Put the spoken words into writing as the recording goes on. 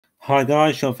Hi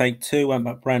guys, Sean Fake 2. I'm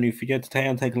back brand new video today.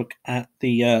 I'm taking a look at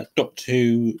the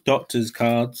Doctor's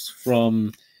cards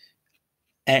from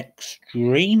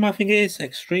Extreme, I think it is.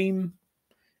 Extreme.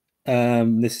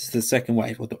 This is the second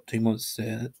wave of Doctor Who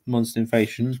Monster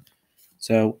Invasion.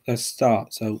 So let's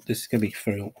start. So this is gonna be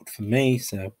very awkward for me.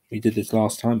 So we did this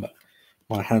last time, but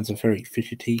my hands are very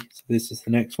fidgety. So this is the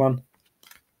next one.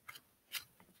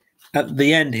 At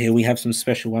the end here, we have some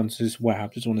special ones as well. I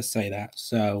just want to say that.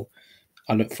 So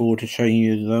I look forward to showing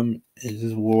you them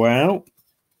as well.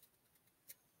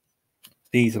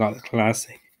 These are like the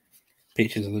classic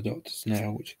pictures of the Doctors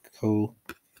now, which are cool.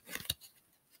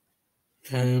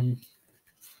 That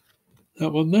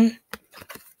one there.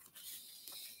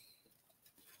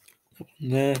 That one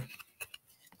there.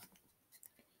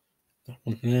 That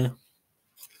one there.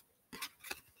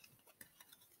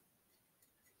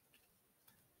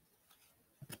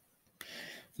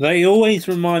 They always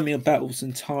remind me of Battles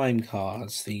in Time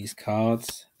cards, these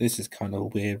cards. This is kind of a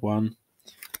weird one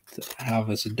to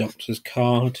have as a Doctor's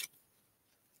card.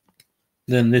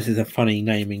 Then this is a funny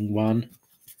naming one.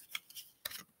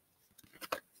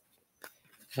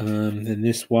 Then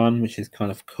this one, which is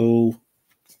kind of cool.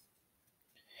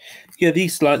 Yeah,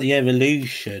 these are like the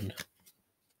evolution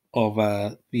of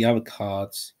the other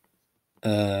cards.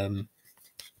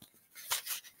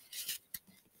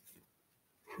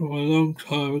 From a long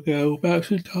time ago, Battles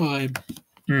in Time.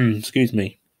 Excuse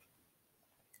me.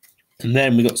 And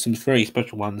then we got some very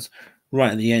special ones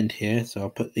right at the end here. So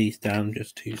I'll put these down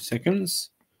just 2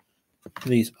 seconds.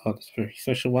 These are the very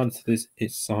special ones. This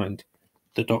is signed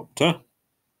the Doctor.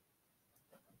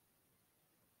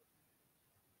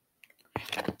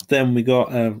 Then we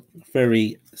got a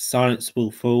very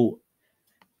silenceable full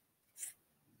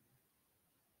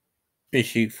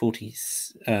issue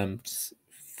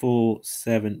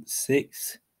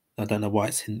 476. I don't know why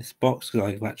it's in this box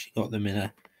because I've actually got them in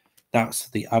a. That's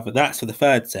for the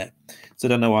third set. So I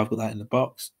don't know why I've got that in the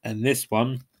box. And this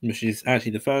one, which is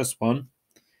actually the first one,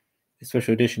 a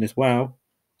special edition as well.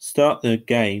 Start the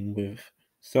game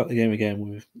again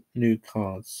with new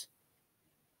cards.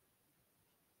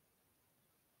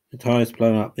 The tides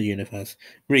blow up the universe.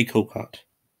 Really cool card.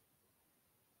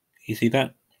 You see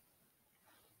that?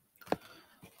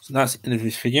 So that's the end of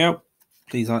this video.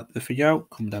 Please like the video,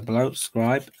 comment down below,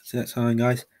 subscribe. See you next time,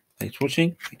 guys. Thanks for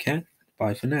watching. Take care.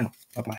 Bye for now. Bye bye.